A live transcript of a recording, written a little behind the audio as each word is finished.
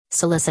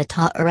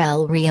Solicitar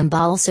el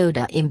reembolso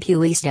de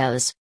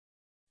impuestos.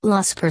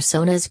 Las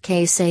personas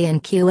que se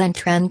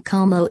encuentran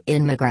como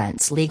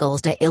inmigrantes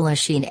legales de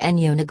ilusión en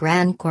una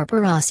gran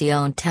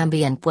corporación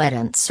también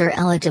pueden ser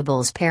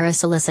elegibles para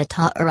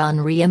solicitar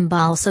un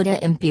reembolso de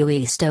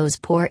impuestos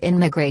por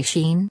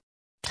inmigración.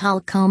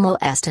 Tal como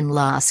están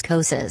las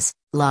cosas,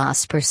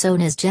 las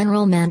personas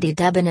generalmente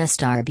deben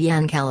estar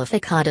bien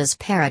calificadas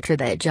para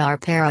trabajar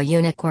para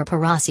una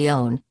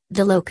corporación,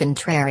 de lo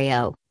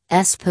contrario,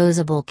 es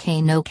posible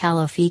que no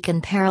califiquen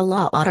para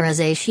la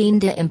autorización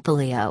de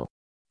empleo.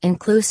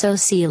 Incluso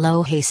si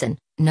lo hacen,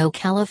 no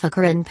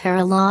calificarán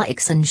para la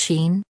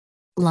exención.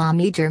 La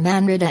mejor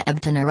manera de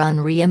obtener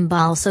un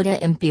reembolso de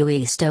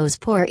impuestos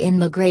por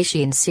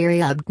inmigración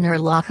sería obtener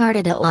la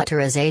carta de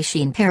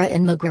autorización para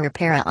inmigrar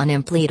para un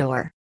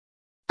empleador.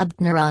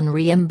 Obtener un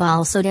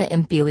reembolso de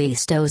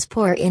impuestos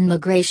por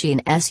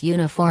inmigración es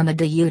una forma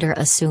de ayudar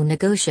a su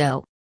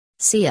negocio.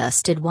 Si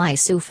usted y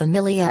su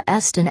familia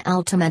están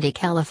altamente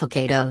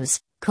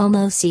calificados,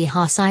 como si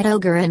ha sido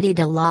garante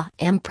de la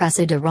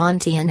empresa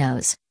durante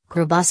años,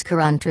 que buscar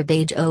un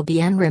trabajo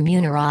bien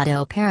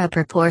remunerado para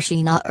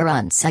proporcionar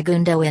un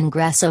segundo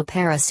ingreso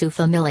para su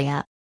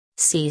familia.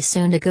 Si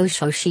su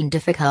negocio sin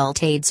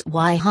dificultades y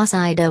ha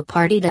sido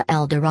parte de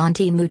él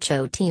durante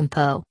mucho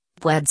tiempo,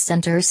 puede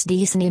sentirse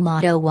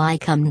desanimado y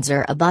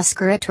comenzar a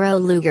buscar otro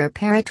lugar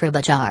para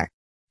trabajar.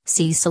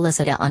 Si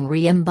solicita un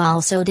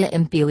reembolso de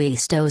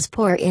impuestos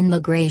por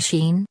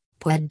inmigración,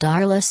 puede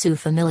darle a su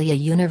familia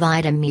una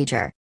vida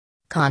mejor.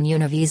 Con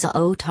una visa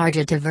o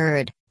tarjeta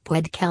verde,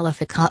 puede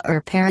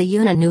calificar para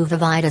una nueva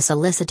vida.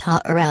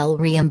 Solicitar el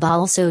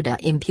reembolso de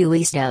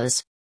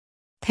impuestos.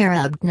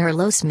 Para obtener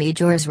los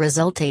mejores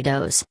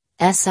resultados,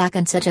 es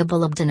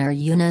aconsejable obtener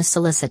una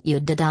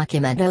solicitud de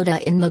documento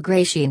de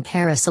inmigración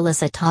para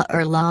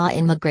solicitar la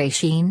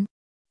inmigración.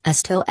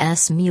 Esto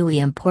es muy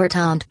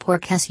importante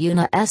porque es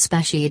una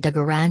especie de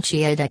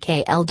garantía de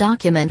que el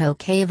documento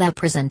que va a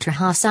presentar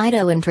ha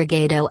sido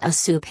entregado a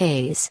su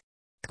país.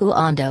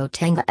 Cuando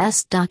tenga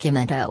este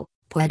documento,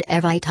 puede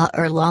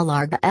evitar la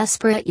larga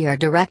espera ir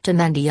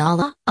directamente a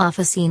la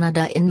oficina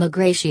de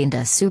inmigración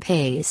de su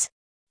país.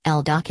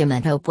 El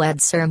documento puede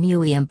ser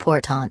muy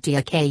importante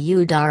ya que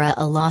ayudará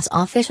a los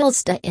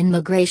oficiales de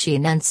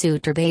inmigración en su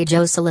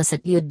trabajo.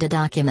 Solicitud de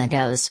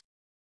documentos.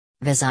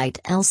 Visit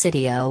el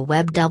sitio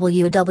web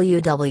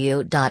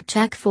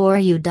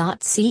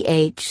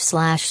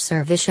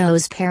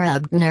www.check4u.ch/servicios para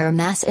obtener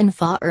más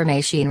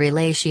información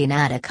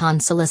relacionada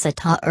con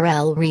solicitar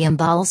el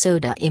reembolso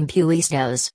de impuestos.